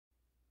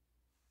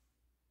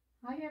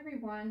Hi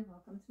everyone,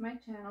 welcome to my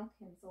channel,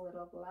 Kim's a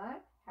Little Blog.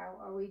 How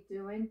are we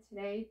doing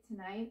today,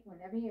 tonight,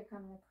 whenever you're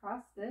coming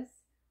across this?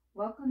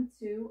 Welcome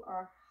to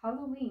our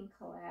Halloween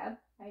collab.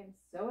 I am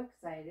so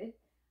excited.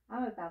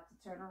 I'm about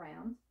to turn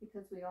around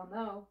because we all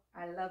know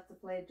I love to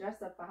play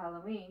dress up for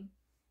Halloween.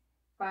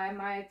 By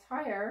my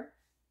attire,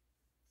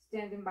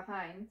 standing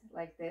behind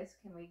like this,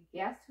 can we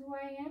guess who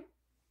I am?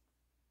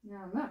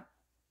 No.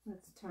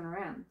 Let's turn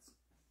around.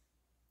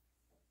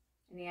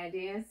 Any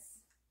ideas?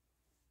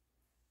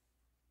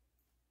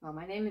 Well,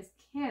 my name is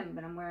Kim,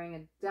 but I'm wearing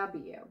a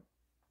W.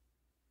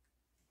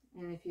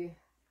 And if you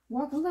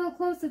walk a little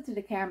closer to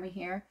the camera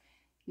here,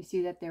 you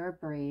see that there are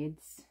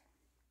braids.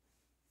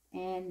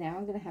 And now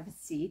I'm going to have a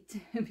seat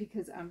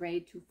because I'm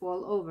ready to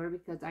fall over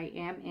because I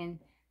am in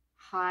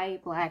high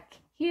black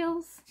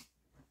heels.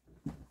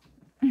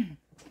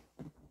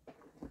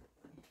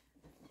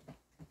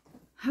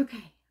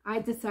 Okay, I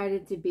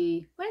decided to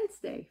be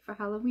Wednesday for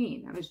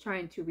Halloween. I was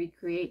trying to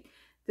recreate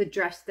the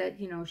dress that,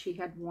 she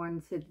had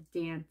worn to the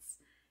dance.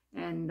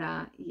 And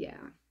yeah,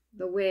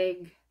 the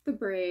wig, the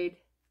braid,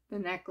 the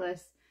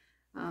necklace,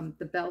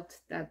 the belt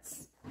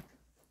that's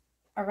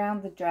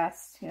around the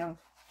dress,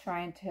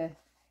 trying to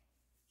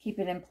keep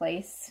it in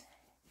place,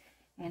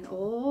 and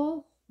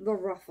all the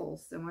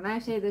ruffles. And when I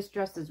say this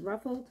dress is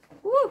ruffled,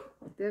 whoo,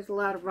 there's a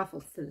lot of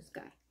ruffles to this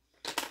guy.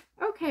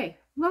 Okay,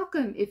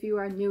 welcome if you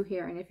are new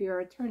here, and if you're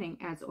returning,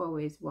 as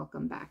always,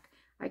 welcome back.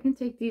 I can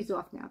take these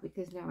off now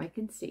because now I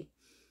can see.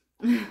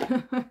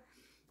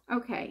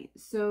 Okay,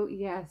 so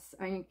yes,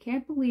 I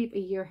can't believe a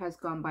year has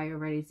gone by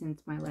already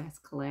since my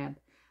last collab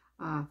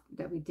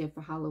that we did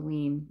for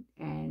Halloween,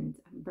 and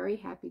I'm very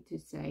happy to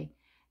say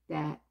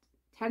that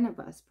 10 of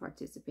us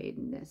participated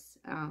in this.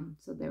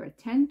 So there are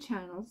 10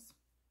 channels,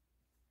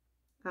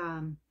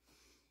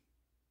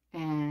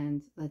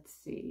 and let's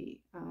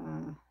see,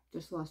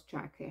 just lost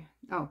track here.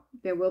 Oh,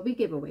 there will be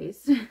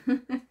giveaways.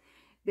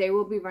 They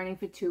will be running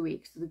for 2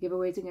 weeks, so the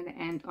giveaways are going to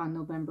end on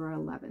November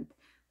 11th.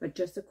 But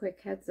just a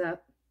quick heads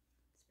up.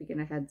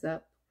 Speaking of heads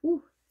up,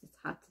 whew, it's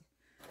hot.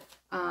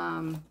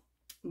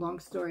 Long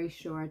story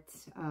short,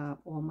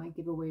 all my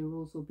giveaway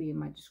rules will be in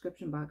my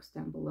description box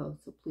down below,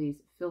 so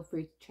please feel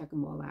free to check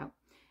them all out.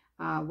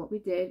 What we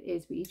did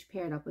is we each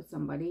paired up with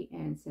somebody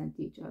and sent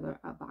each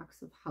other a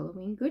box of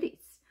Halloween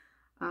goodies.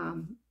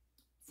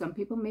 Some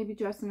people may be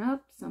dressing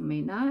up, some may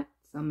not,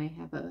 some may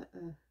have a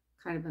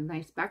kind of a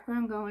nice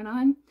background going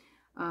on.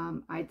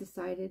 I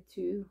decided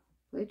to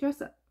play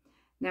dress up.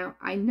 Now,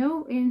 I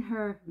know in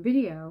her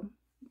video,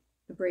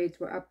 the braids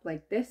were up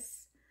like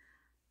this.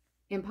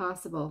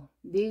 Impossible.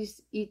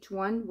 These, each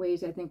one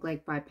weighs, I think,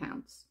 like 5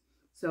 pounds.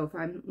 So if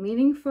I'm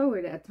leaning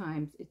forward at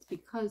times, it's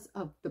because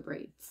of the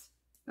braids.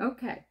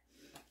 Okay.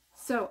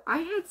 So I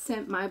had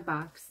sent my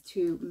box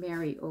to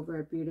Mary over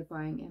at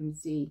Beautifying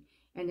MZ.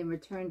 And in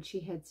return,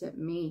 she had sent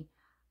me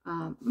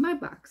my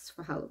box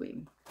for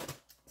Halloween.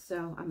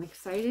 So I'm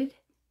excited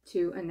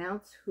to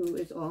announce who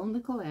is all in the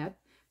collab.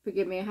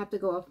 Forgive me, I have to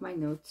go off my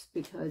notes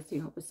because,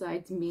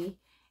 besides me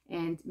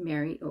and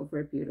Mary over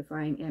at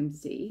Beautifying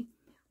MZ,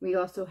 we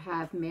also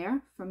have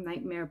Mare from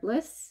Nightmare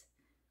Bliss.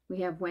 We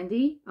have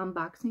Wendy,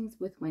 Unboxings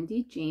with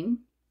Wendy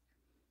Jean,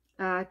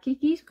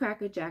 Kiki's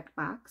Cracker Jack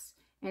box,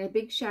 and a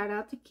big shout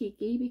out to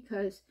Kiki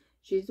because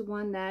she's the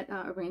one that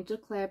arranged the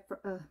collab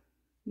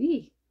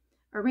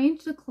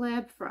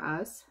for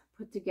us,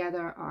 put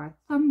together our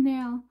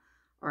thumbnail,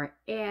 our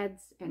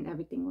ads, and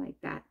everything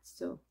like that.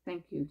 So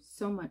thank you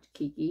so much,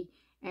 Kiki.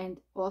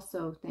 And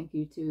also thank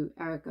you to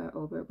Erica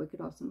over at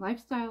Wicked Awesome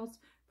Lifestyles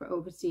for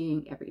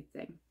overseeing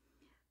everything.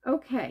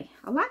 Okay,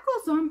 a lot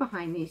goes on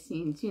behind these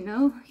scenes,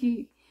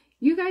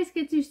 You guys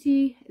get to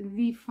see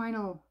the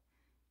final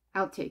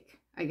outtake,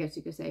 I guess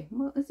you could say.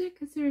 Well, is it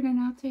considered an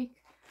outtake?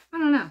 I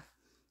don't know.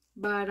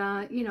 But,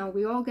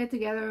 we all get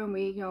together and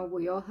we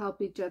all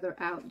help each other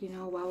out,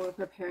 while we're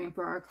preparing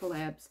for our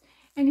collabs.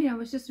 And,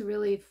 it's just a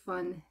really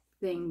fun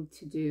thing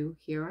to do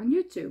here on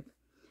YouTube.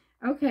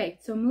 Okay,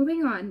 so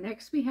moving on.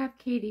 Next we have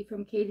Katie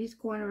from Katie's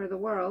Corner of the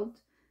World.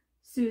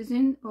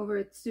 Susan over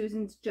at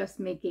Susan's Just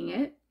Making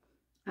It.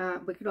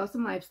 Wicked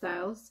Awesome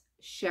Lifestyles.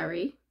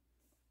 Sherry.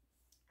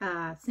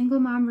 Single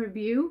Mom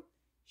Review.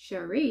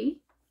 Sherry.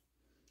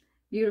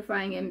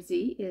 Beautifying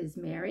MZ is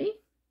Mary.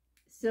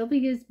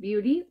 Sylvia's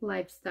Beauty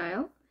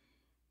Lifestyle.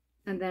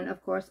 And then,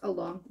 of course,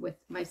 along with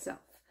myself.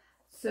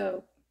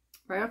 So,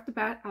 right off the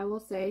bat, I will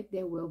say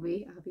there will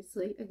be,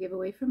 obviously, a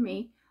giveaway from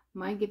me.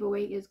 My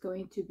giveaway is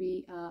going to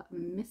be a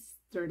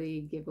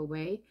mystery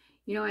giveaway.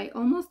 I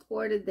almost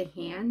ordered the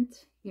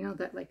hand,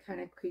 that like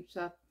kind of creeps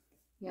up,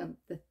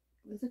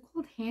 was it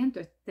called hand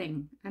or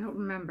thing? I don't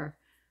remember.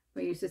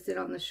 We used to sit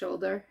on the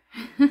shoulder.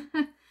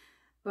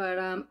 But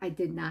I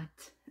did not.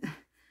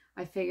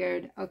 I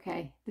figured,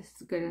 okay, this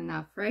is good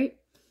enough, right?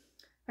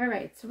 All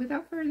right, so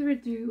without further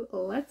ado,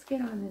 let's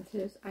get on into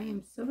this. I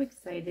am so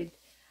excited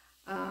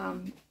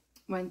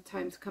when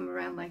times come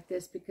around like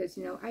this because,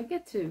 I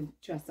get to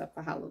dress up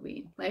for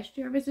Halloween. Last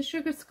year I was a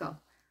sugar skull.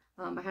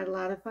 I had a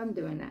lot of fun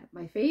doing that.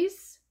 My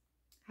face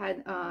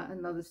had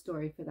another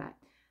story for that.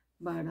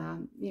 But,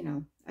 you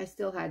know, I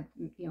still had,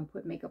 you know,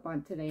 put makeup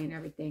on today and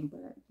everything.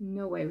 But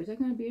no way was I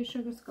going to be a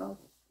sugar skull.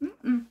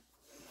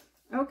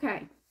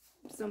 Okay.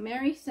 So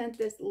Mary sent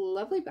this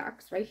lovely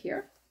box right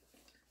here.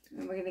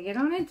 And we're going to get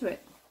on into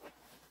it.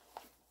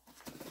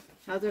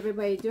 How's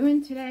everybody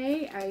doing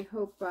today? I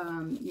hope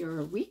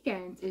your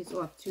weekend is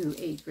off to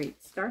a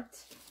great start.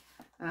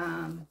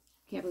 Can't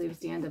believe it's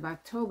the end of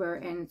October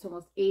and it's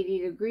almost 80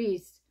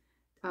 degrees.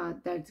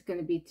 That's going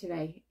to be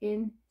today.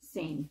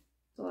 Insane.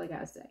 That's all I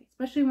gotta say.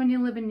 Especially when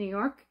you live in New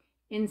York.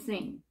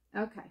 Insane.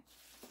 Okay.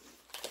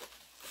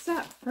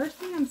 So, first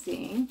thing I'm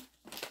seeing.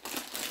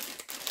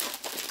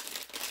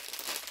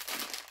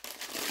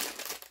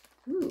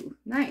 Ooh,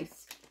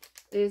 nice.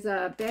 Is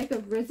a bag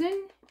of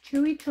Risen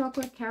chewy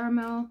chocolate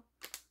caramel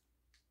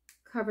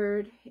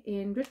covered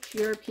in rich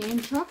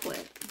European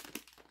chocolate.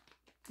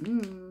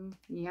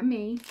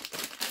 Yummy.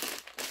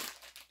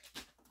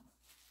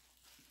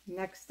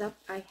 Next up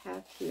I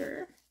have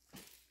here.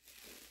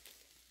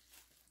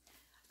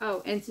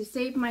 Oh, and to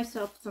save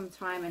myself some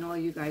time and all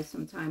you guys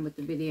some time with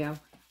the video,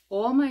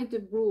 all my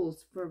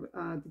rules for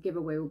the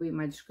giveaway will be in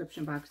my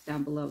description box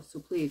down below. So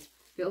please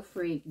feel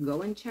free,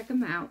 go and check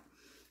them out.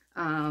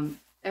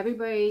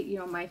 Everybody, you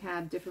know, might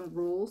have different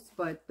rules,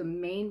 but the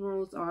main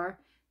rules are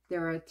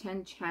there are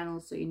 10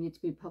 channels, so you need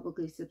to be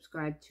publicly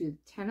subscribed to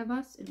 10 of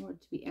us in order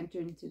to be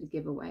entered into the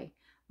giveaway.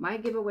 My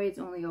giveaway is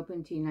only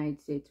open to United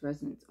States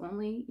residents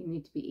only. You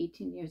need to be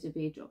 18 years of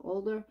age or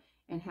older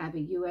and have a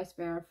U.S.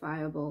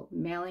 verifiable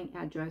mailing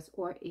address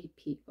or a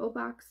P.O.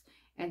 box.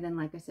 And then,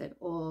 like I said,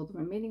 all the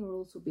remaining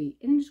rules will be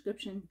in the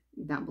description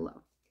down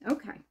below.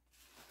 Okay.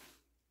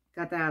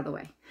 Got that out of the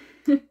way.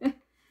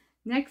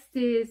 Next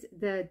is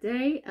the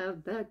Day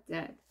of the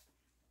Dead.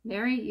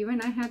 Mary, you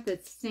and I have the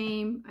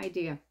same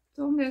idea. That's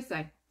all I'm going to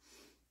say.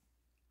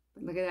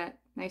 But look at that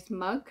nice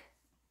mug.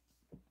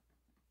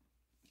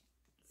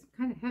 It's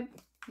kind of heavy.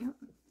 Yep.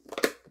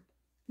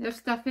 There's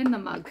stuff in the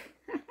mug.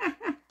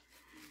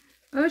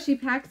 Oh, she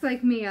packs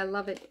like me. I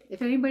love it.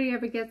 If anybody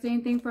ever gets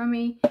anything from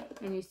me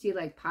and you see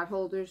like pot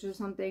holders or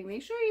something,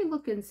 make sure you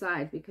look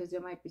inside because there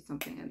might be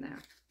something in there.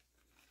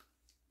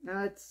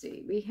 Now let's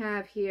see. We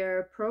have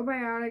here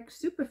Probiotic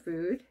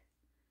Superfood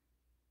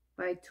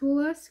by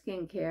Tula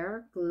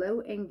Skincare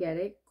Glow and Get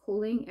It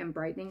Cooling and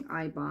Brightening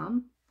Eye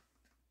Balm.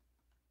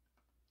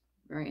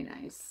 Very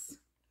nice.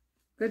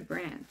 Good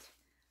brand.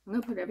 I'm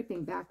going to put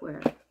everything back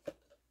where.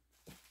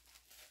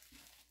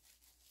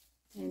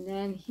 And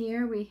then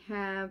here we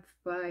have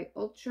by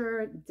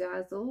Ultra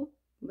Dazzle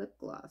Lip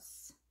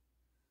Gloss.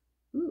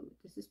 Ooh,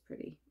 this is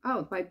pretty.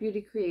 Oh, by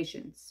Beauty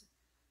Creations.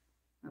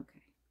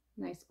 Okay.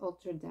 Nice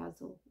Ultra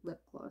Dazzle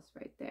lip gloss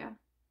right there.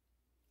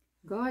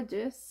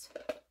 Gorgeous.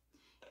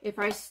 If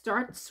I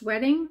start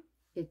sweating,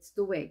 it's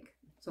the wig.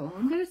 That's all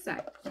I'm going to say.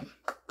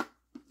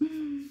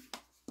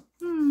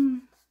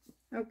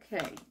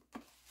 Okay.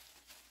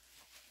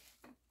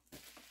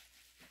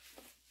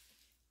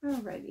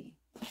 Alrighty.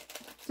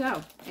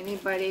 So,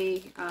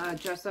 anybody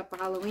dress up for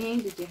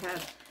Halloween? Did you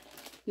have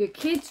your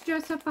kids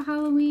dress up for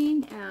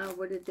Halloween?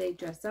 What did they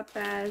dress up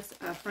as?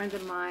 A friend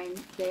of mine,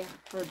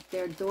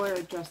 their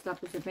daughter dressed up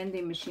as a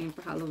vending machine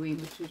for Halloween,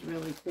 which was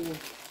really cool.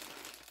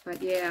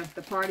 But yeah,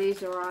 the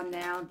parties are on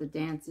now, the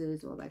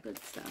dances, all that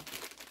good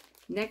stuff.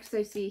 Next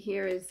I see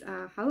here is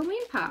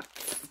Halloween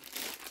pops.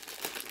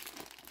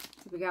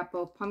 So we got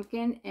both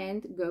pumpkin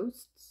and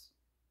ghosts.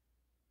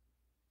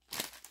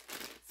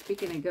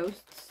 Speaking of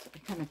ghosts, I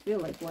kind of feel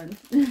like one.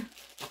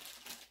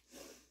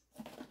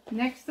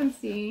 Next I'm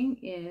seeing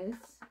is,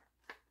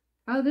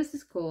 oh, this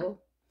is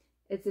cool.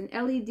 It's an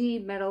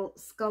LED metal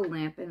skull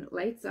lamp and it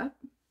lights up.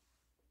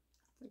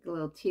 Like a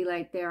little tea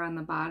light there on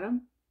the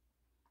bottom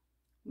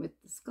with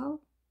the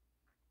skull.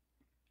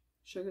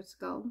 Sugar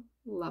skull.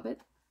 Love it.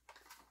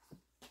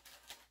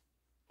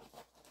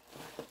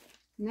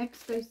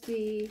 Next I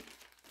see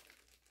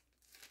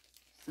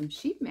some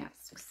sheet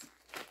masks.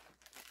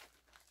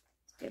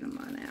 Let's get them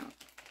on out.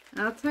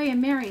 And I'll tell you,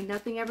 Mary,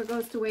 nothing ever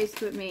goes to waste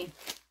with me.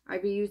 I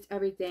reuse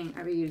everything.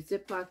 I reuse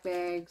Ziploc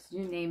bags,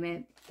 you name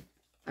it.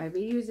 I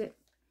reuse it.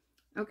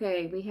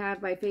 Okay, we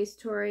have by Face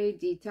Tory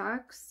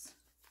Detox.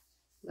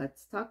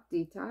 Let's Talk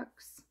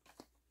Detox.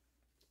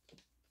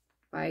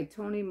 By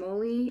Tony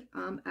Moly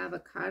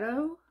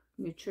Avocado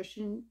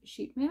Nutrition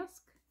Sheet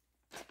Mask.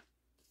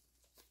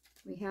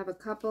 We have a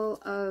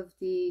couple of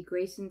the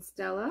Grace and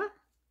Stella.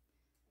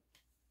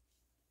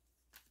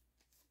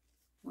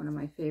 One of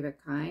my favorite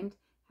kind.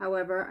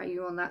 However,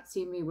 you will not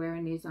see me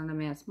wearing these on a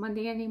Mask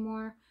Monday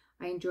anymore.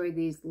 I enjoy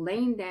these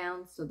laying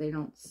down so they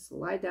don't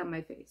slide down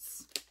my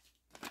face.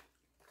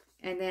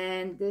 And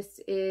then this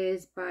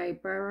is by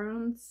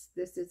Barons.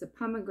 This is a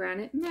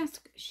pomegranate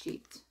mask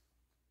sheet.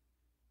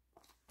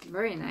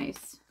 Very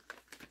nice.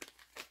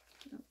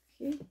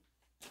 Okay.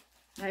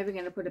 I'm even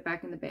going to put it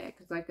back in the bag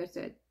because like I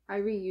said, I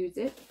reuse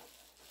it.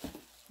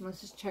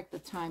 Let's just check the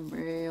time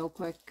real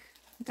quick.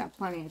 I got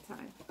plenty of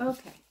time.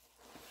 Okay.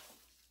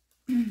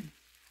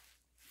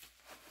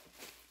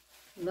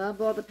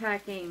 Love all the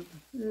packing.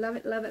 Love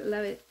it, love it,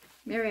 love it.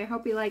 Mary, I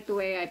hope you like the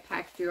way I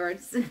packed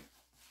yours.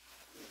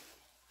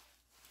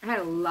 I had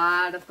a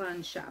lot of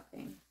fun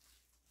shopping.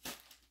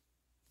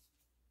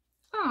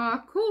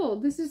 Aw, cool.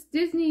 This is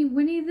Disney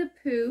Winnie the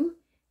Pooh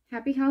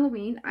Happy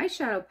Halloween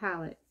eyeshadow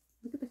palette.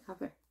 Look at the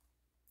cover.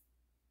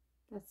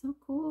 That's so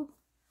cool.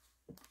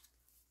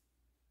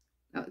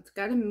 Oh, it's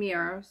got a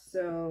mirror,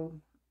 so,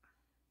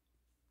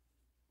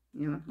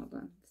 you know, hold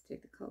on. Let's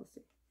take the color.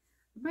 See.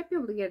 I might be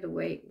able to get it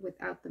away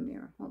without the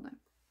mirror. Hold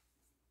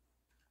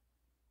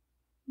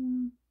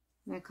on.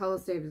 My color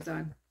saver's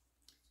on.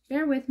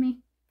 Bear with me.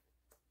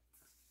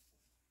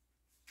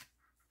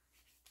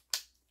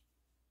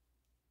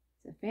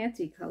 It's a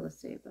fancy color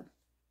saver.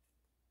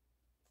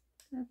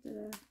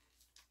 Da-da-da.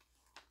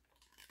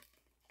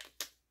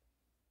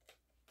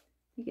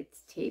 I think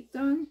it's taped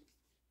on.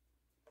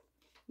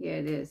 Yeah,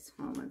 it is.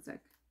 Hold on one sec.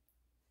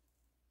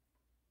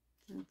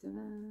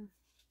 Da-da-da.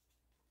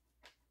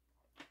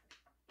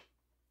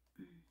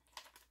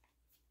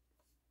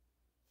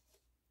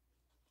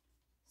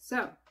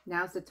 So,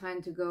 now's the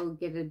time to go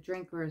get a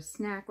drink or a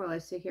snack while I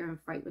sit here and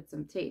fight with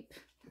some tape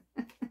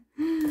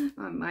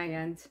on my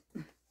end.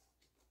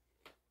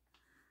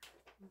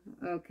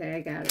 Okay,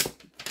 I got it.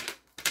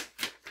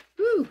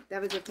 Whew,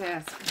 that was a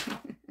task.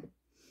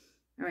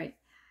 All right.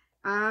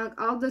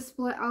 I'll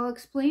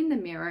explain the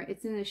mirror.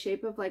 It's in the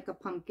shape of like a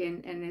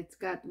pumpkin, and it's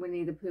got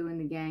Winnie the Pooh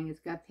and the gang. It's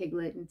got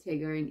Piglet and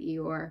Tigger and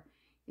Eeyore.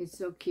 It's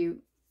so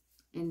cute.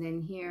 And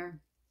then here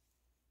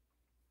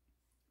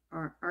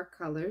are our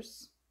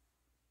colors.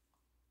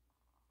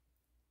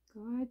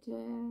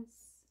 Gorgeous.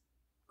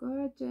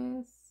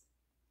 Gorgeous.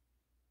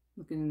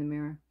 Looking in the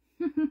mirror.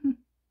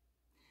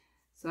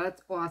 So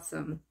that's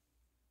awesome.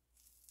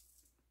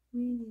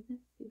 Winnie the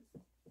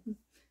Pooh.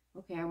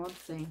 Okay, I won't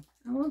sing.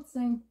 I won't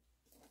sing.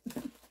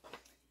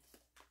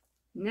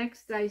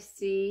 Next I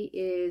see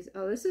is,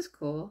 oh, this is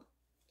cool.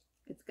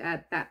 It's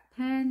got that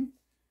pen,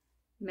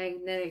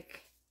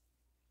 magnetic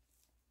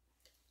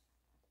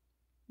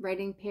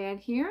writing pad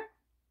here.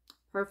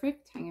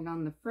 Perfect. Hang it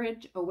on the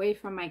fridge away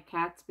from my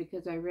cats,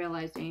 because I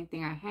realized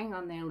anything I hang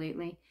on there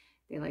lately,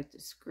 they like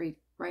to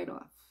scrape right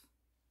off.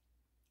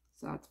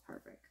 So that's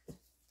perfect.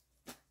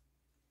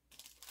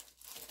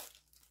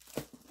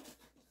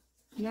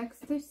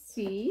 Next I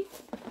see,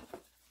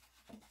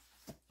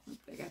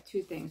 I got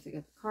two things. I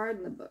got the card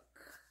and the book.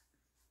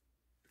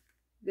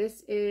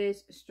 This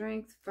is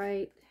Strength,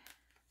 Fight,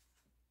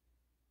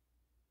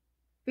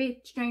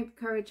 Faith, Strength,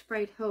 Courage,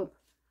 Fight, Hope.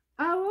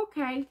 Oh,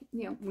 okay.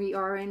 You know, we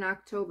are in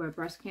October,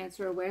 Breast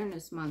Cancer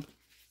Awareness Month.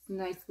 It's a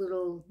nice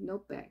little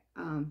notebook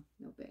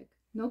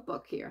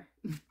here.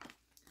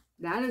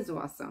 That is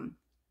awesome.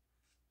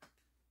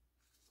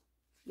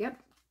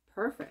 Yep,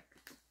 perfect.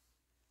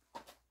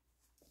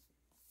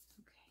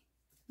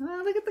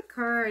 Oh, look at the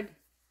card.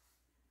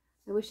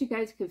 I wish you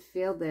guys could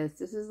feel this.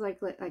 This is like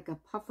a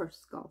puffer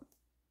skull.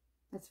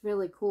 That's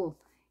really cool.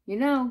 You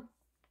know,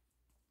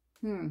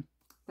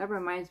 that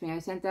reminds me. I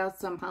sent out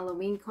some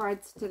Halloween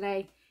cards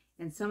today,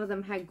 and some of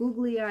them had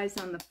googly eyes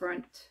on the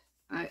front.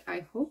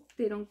 I hope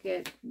they don't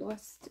get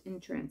lost in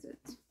transit.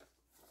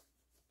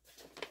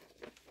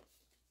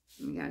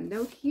 We got a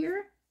note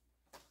here.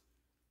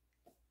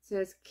 It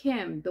says,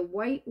 Kim, the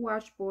white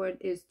washboard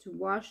is to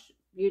wash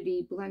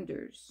beauty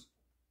blenders.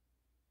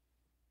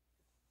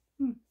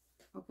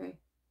 Okay.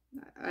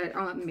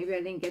 Maybe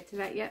I didn't get to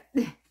that yet.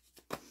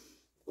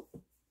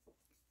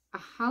 A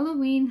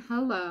Halloween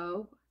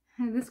hello.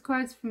 This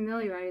card's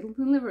familiar. I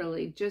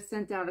literally just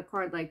sent out a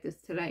card like this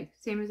today.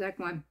 Same exact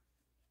one.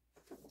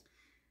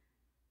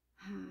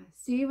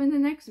 See you in the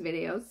next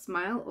video.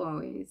 Smile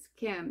always.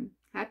 Kim.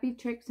 Happy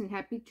tricks and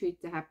happy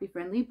treats to happy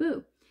friendly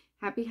Boo.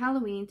 Happy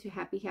Halloween to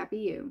happy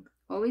you.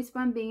 Always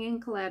fun being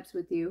in collabs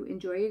with you.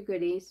 Enjoy your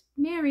goodies.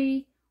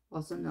 Mary,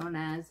 also known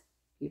as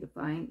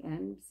Beautifying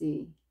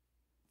MZ.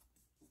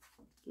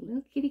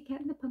 Little kitty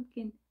cat in the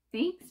pumpkin.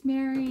 Thanks,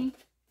 Mary.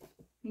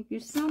 Thank you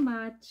so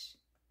much.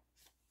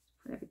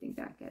 Put everything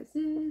back as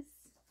is.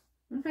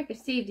 I wonder if I could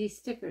save these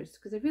stickers,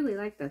 because I really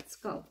like that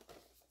skull.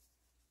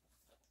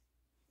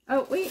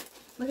 Oh, wait.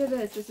 Look at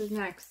this. This is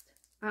next.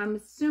 I'm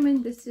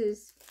assuming this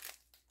is,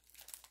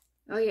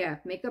 oh yeah,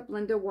 Makeup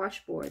Blender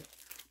Washboard.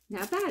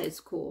 Now that is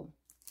cool.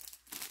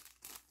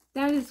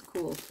 That is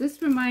cool.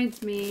 This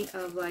reminds me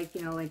of, like,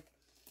 you know, like,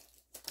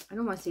 I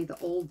don't want to say the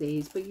old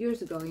days, but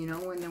years ago, you know,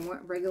 when there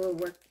weren't regular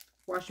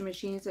washing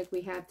machines like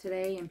we have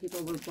today, and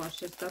people would wash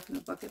their stuff in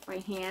a bucket by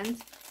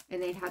hand,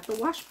 and they'd have the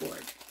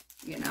washboard,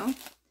 you know,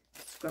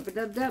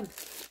 scrub-a-dub-dub.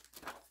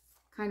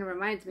 Kind of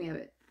reminds me of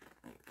it,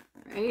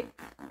 right?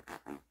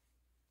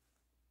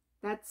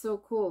 That's so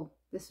cool.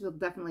 This will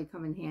definitely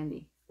come in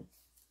handy.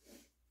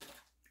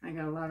 I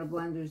got a lot of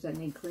blenders that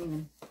need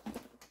cleaning.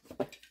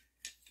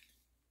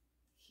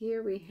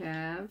 Here we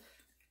have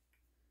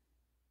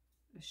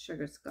a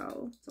sugar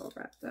skull. It's all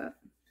wrapped up.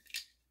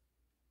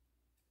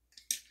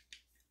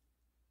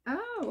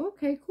 Oh,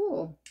 okay,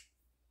 cool.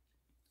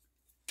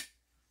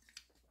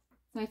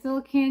 Nice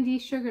little candy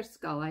sugar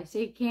skull. I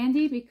say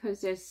candy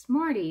because there's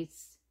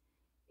Smarties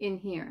in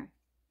here,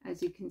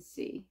 as you can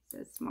see. It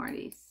says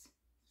Smarties.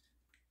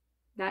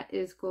 That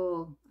is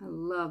cool. I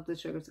love the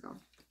sugar skull.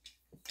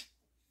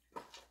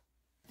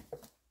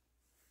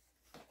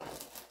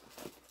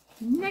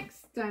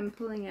 Next I'm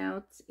pulling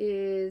out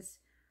is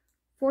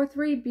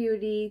 43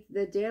 Beauty,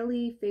 the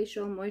Daily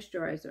Facial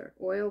Moisturizer,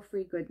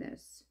 oil-free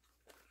goodness.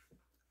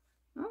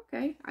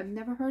 Okay, I've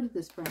never heard of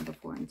this brand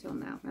before until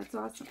now. That's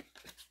awesome.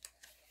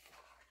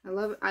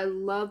 I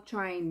love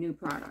trying new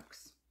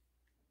products.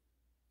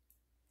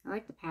 I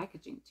like the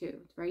packaging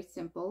too. It's very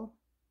simple.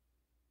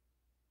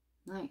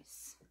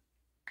 Nice.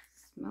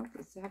 Smell,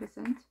 does it have a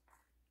scent?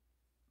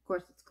 Of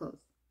course it's closed.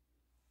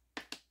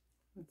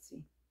 Let's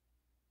see.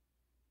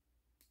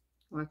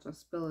 Watch, I'll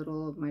spill it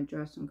all over my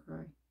dress and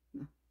cry.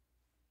 No.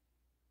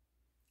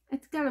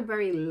 It's got a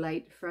very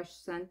light, fresh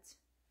scent,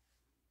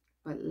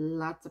 but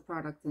lots of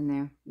product in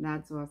there.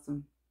 That's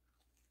awesome.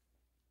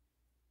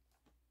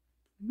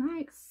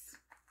 Nice.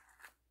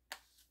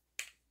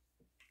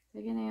 Did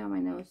I get any on my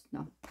nose?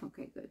 No.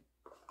 Okay, good.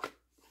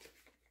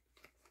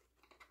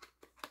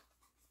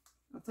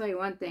 I'll tell you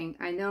one thing.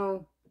 I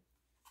know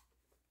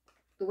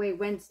the way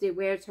Wednesday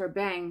wears her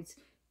bangs,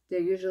 they're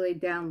usually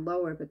down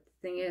lower, but the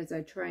thing is, I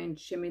try and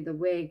shimmy the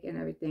wig and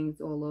everything's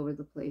all over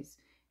the place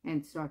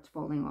and starts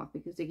falling off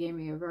because they gave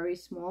me a very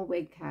small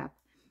wig cap,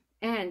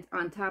 and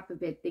on top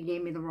of it, they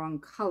gave me the wrong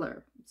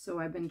color. So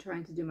I've been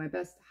trying to do my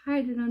best to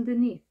hide it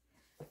underneath.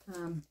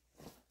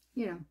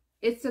 You know,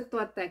 it's the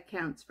thought that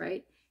counts,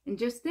 right? And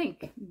just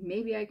think,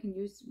 maybe I can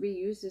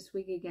reuse this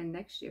wig again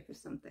next year for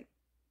something.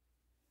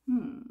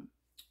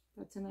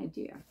 That's an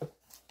idea.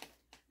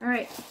 All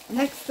right,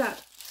 next up.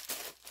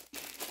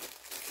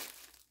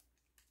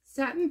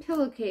 Satin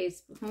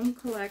Pillowcase Home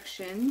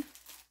Collection.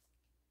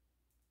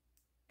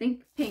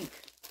 Think Pink.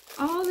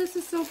 Oh, this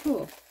is so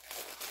cool.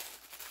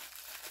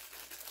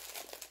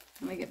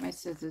 Let me get my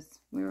scissors.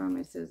 Where are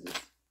my scissors?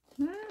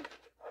 Ah.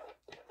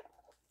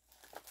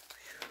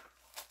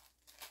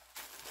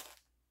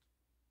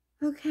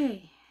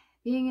 Okay.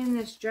 Being in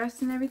this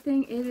dress and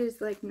everything, it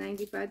is like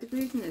 95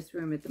 degrees in this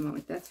room at the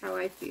moment. That's how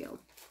I feel.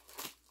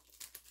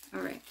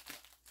 All right.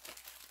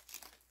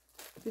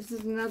 This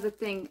is another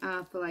thing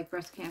for like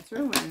breast cancer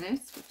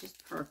awareness, which is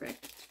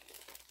perfect.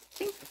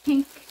 Think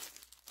Pink.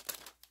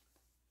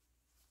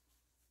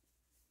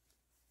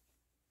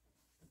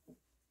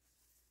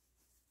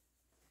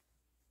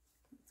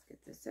 Let's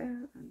get this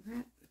out,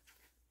 unwrap.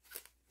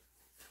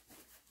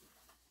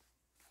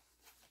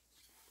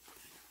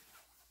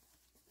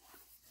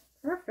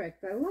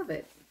 Perfect, I love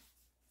it.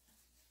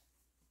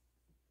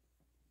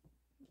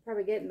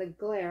 Probably getting the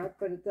glare,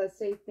 but it does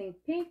say Think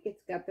Pink.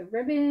 It's got the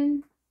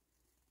ribbon.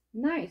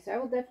 Nice. I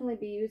will definitely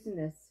be using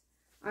this.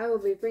 I will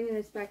be bringing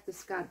this back to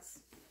Scott's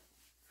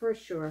for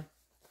sure.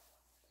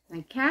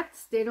 My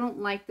cats, they don't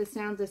like the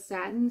sound of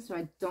satin, so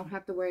I don't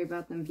have to worry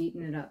about them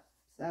beating it up.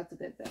 So that's a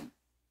good thing.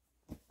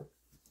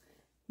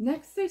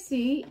 Next I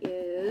see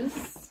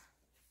is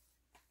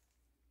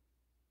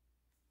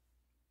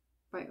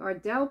by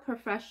Ardell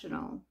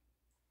Professional.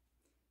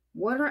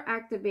 Water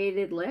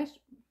activated lash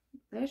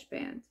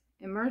band.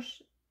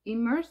 Immerse,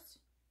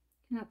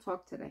 cannot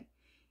talk today.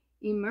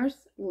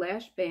 Immerse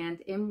lash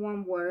band in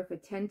warm water for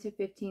 10 to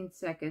 15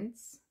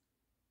 seconds.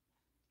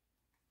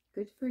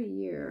 Good for a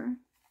year.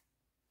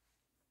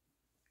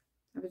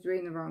 I was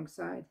reading the wrong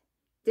side.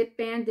 Dip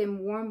band in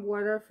warm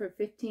water for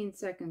 15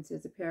 seconds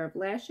as a pair of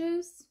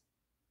lashes.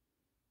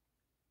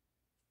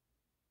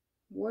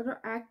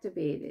 Water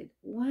activated.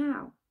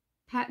 Wow.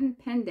 Patent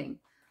pending.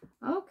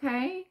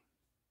 Okay.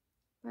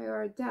 By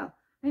Ardell.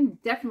 I'm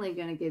definitely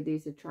going to give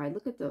these a try.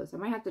 Look at those. I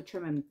might have to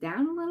trim them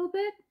down a little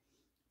bit,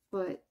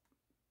 but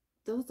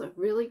those are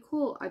really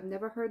cool. I've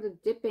never heard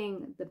of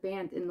dipping the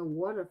band in the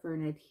water for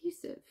an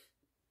adhesive.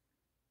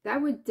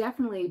 That would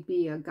definitely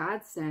be a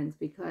godsend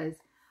because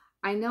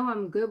I know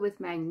I'm good with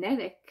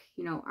magnetic,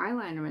 you know,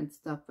 eyeliner and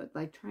stuff, but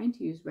like trying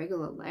to use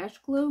regular lash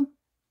glue,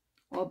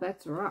 all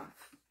bets are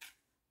off.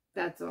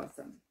 That's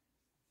awesome.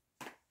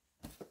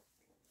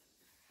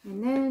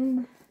 And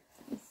then,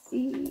 let's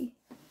see.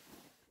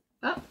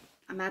 Oh,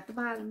 I'm at the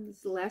bottom. This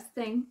is the last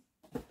thing.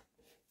 Let's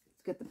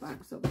get the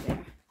box over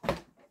there.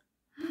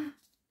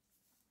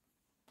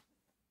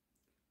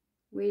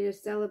 Way to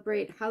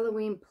celebrate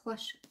Halloween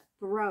plush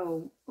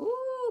throw.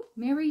 Ooh,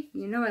 Mary,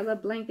 you know I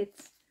love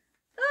blankets.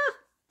 Ah,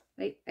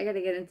 wait, I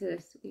gotta get into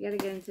this. We gotta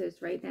get into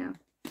this right now.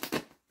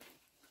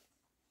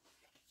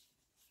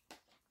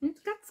 It's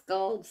got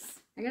skulls.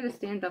 I gotta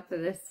stand up for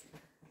this.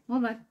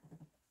 Hold on.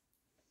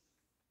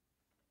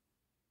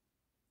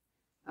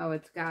 Oh,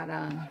 it's got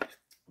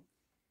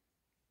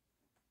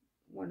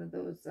one of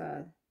those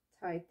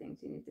tie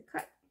things you need to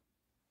cut.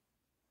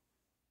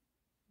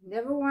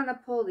 Never want to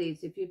pull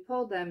these. If you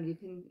pull them, you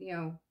can, you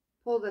know,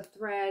 pull the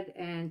thread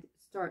and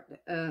start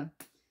a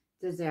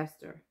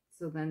disaster.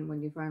 So then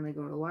when you finally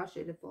go to wash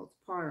it, it falls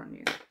apart on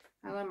you.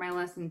 I learned my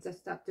lesson to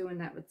stop doing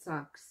that with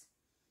socks.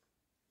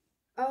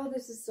 Oh,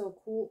 this is so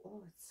cool.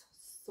 Oh, it's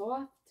so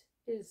soft.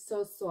 It is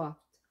so soft.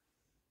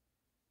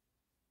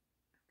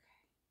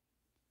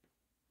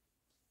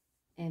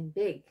 Okay. And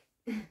big.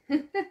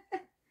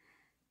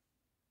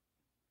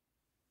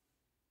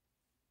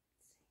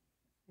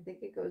 I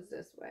think it goes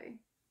this way.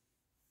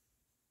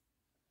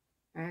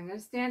 All right, I'm going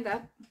to stand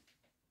up.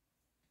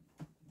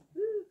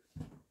 Woo.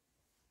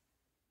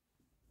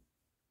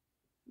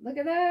 Look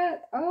at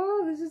that.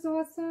 Oh, this is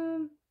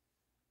awesome.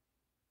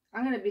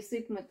 I'm going to be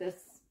sleeping with this.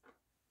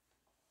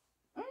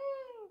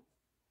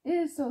 It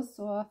is so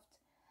soft.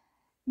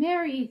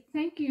 Mary,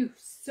 thank you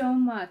so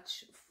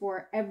much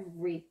for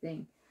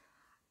everything.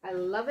 I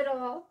love it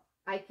all.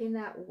 I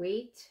cannot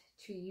wait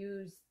to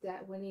use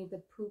that Winnie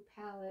the Pooh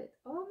palette.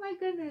 Oh my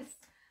goodness.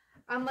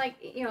 I'm like,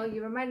 you know,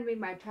 you reminded me of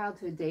my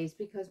childhood days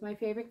because my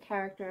favorite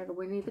character out of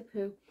Winnie the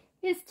Pooh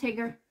is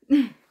Tigger.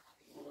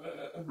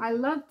 I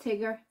love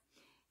Tigger.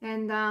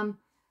 And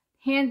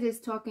Hand is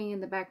talking in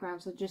the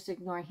background, so just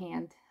ignore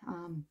Hand.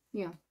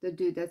 You know, the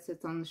dude that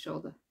sits on the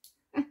shoulder.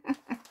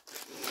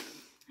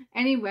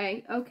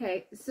 Anyway,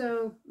 okay,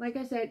 so like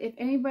I said, if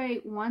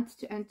anybody wants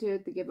to enter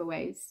the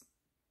giveaways,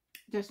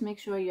 just make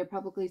sure you're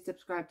publicly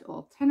subscribed to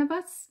all 10 of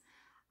us.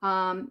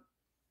 All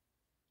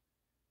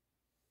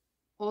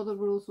the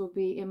rules will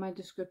be in my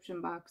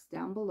description box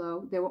down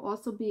below. There will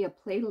also be a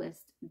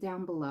playlist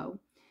down below.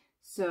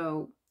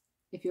 So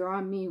if you're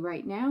on me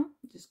right now,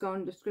 just go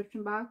in the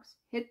description box,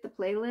 hit the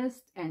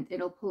playlist, and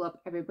it'll pull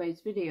up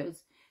everybody's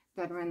videos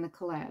that are in the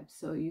collab.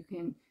 So you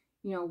can,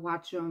 you know,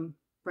 watch them,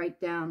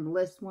 write down the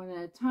list one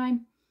at a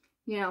time.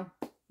 You know,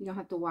 you don't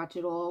have to watch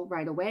it all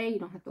right away. You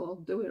don't have to all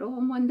do it all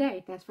in one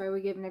day. That's why we're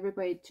giving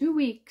everybody 2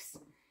 weeks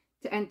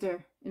to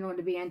enter in order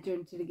to be entered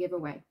into the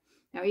giveaway.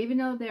 Now, even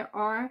though there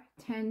are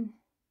 10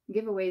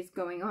 giveaways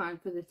going on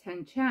for the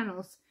 10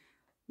 channels,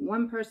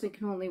 one person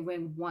can only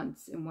win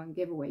once in one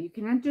giveaway. You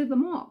can enter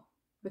them all,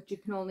 but you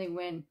can only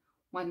win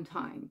one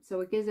time.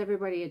 So it gives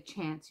everybody a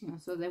chance, you know,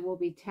 so there will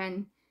be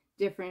 10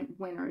 different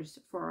winners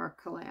for our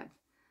collab.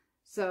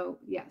 So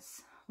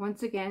yes,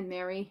 once again,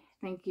 Mary,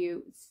 thank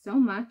you so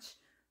much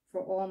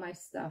for all my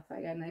stuff.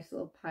 I got a nice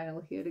little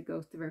pile here to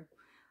go through.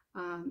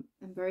 I'm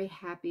very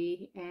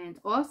happy. And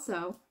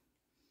also,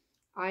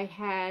 I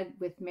had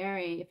with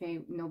Mary,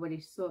 if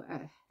nobody saw,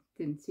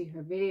 didn't see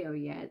her video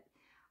yet,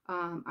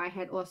 I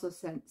had also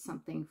sent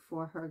something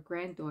for her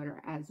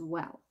granddaughter as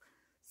well.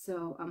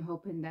 So I'm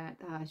hoping that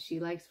she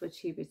likes what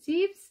she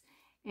receives.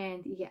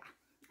 And yeah,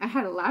 I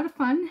had a lot of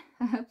fun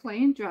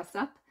playing dress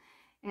up.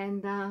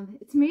 And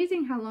it's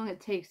amazing how long it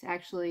takes to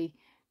actually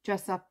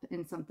dress up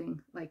in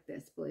something like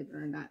this, believe it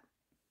or not.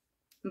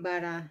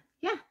 But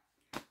yeah,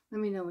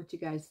 let me know what you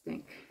guys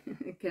think.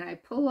 Can I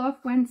pull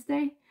off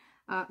Wednesday?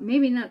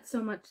 Maybe not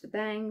so much the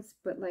bangs,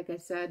 but like I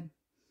said,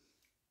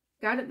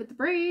 got it with the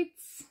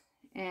braids.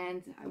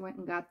 And I went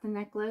and got the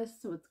necklace,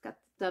 so it's got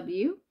the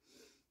W.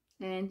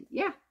 And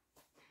yeah.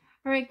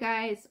 All right,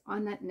 guys,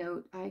 on that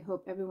note, I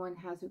hope everyone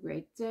has a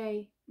great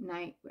day,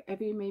 night,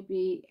 wherever you may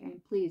be.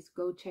 And please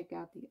go check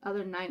out the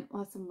other 9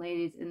 awesome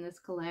ladies in this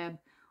collab.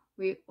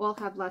 We all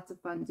have lots of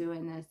fun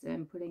doing this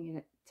and putting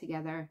it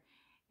together.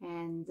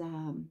 And,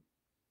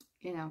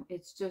 you know,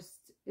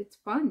 it's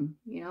fun.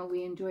 You know,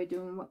 we enjoy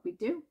doing what we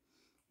do.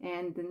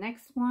 And the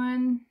next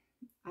one,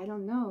 I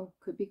don't know,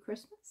 could be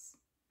Christmas.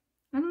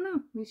 I don't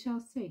know. We shall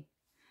see.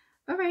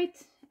 All right.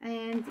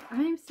 And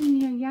I'm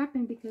sitting here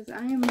yapping because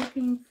I am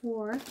looking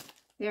for,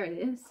 there it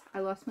is.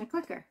 I lost my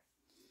clicker.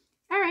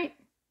 All right.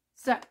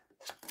 So,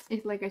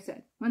 like I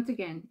said, once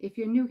again, if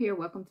you're new here,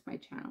 welcome to my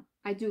channel.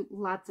 I do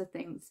lots of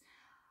things.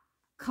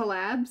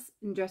 Collabs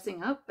and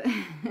dressing up,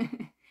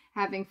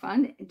 having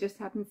fun. It just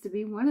happens to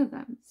be one of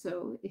them.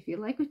 So if you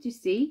like what you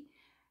see,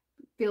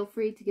 feel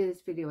free to give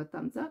this video a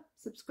thumbs up.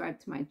 Subscribe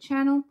to my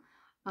channel.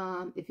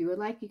 If you would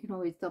like, you can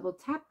always double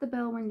tap the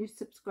bell when you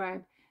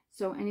subscribe.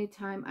 So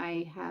anytime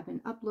I have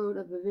an upload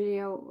of a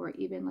video or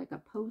even like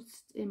a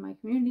post in my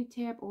community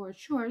tab or a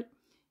short,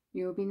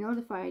 you will be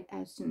notified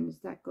as soon as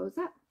that goes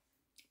up.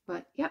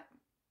 But yep.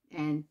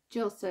 And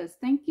Jill says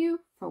thank you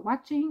for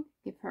watching.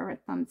 Give her a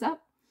thumbs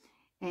up.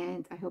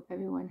 And I hope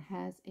everyone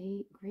has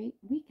a great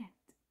weekend.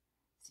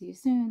 See you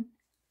soon.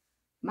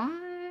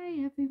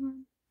 Bye,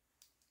 everyone.